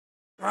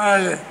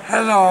Well,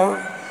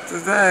 hello.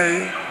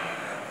 Today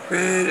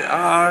we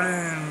are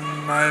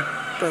in my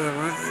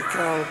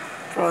Pedagogical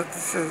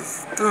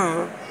Practices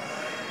II.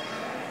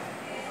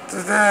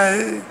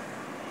 Today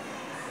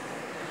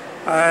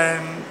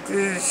I'm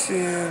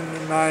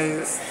teaching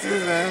my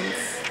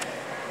students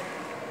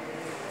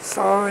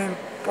so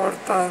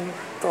important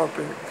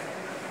topic.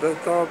 The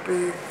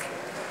topic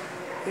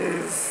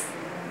is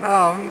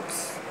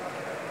nouns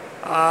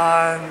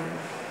and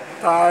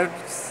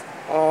types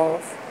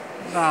of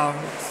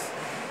nouns.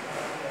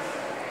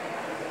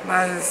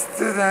 My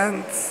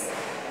students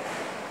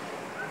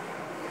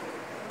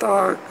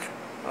talk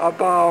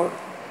about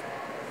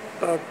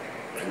the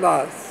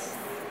class.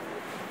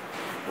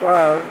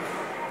 Well,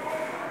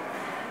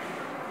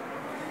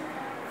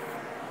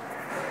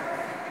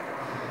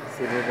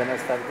 Sí, muy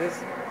buenas tardes.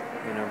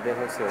 Mi nombre es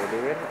José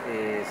Oliver.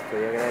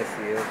 Estoy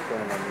agradecido con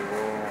el amigo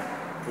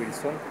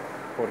Wilson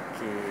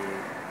porque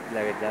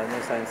la verdad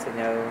nos ha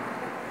enseñado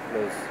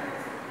las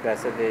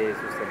clases de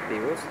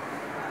sustantivos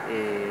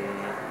y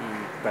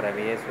para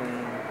mí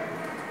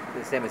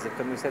me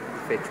siento muy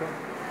satisfecho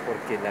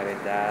porque la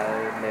verdad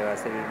me va a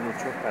servir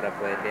mucho para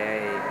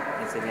poderle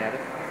enseñar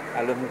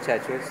a los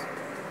muchachos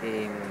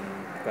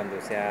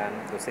cuando sean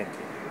docentes.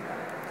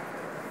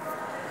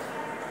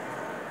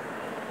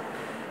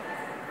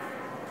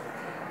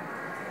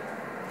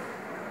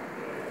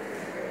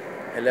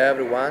 Hello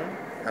everyone,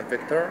 I'm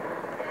Victor.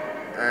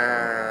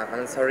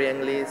 I'm studying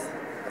English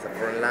as a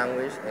foreign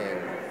language, and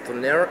to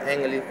learn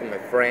English with my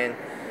friend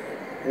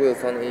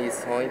Wilson is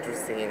so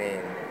interesting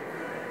and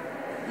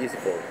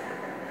useful.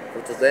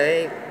 For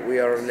today, we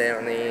are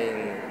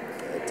learning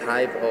a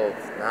type of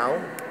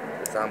noun,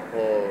 for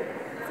example,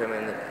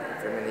 female,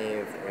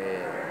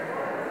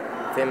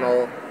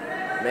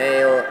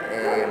 male,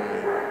 and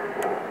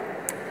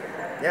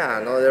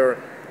another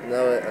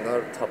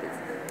topic.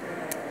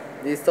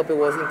 This topic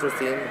was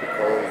interesting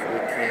because we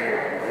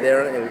can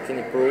learn and we can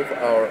improve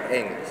our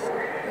English,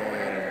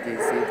 and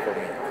this is it for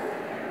me.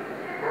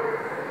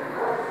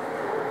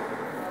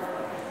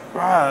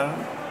 well,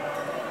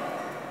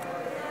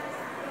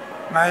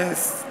 my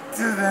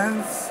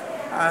students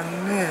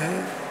and me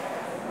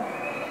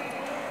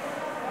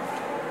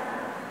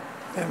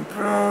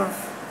improve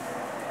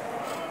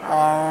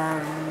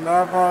our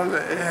level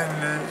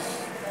English.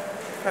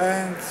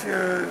 Thank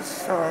you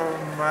so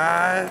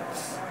much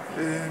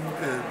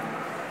indeed.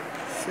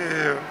 See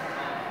you.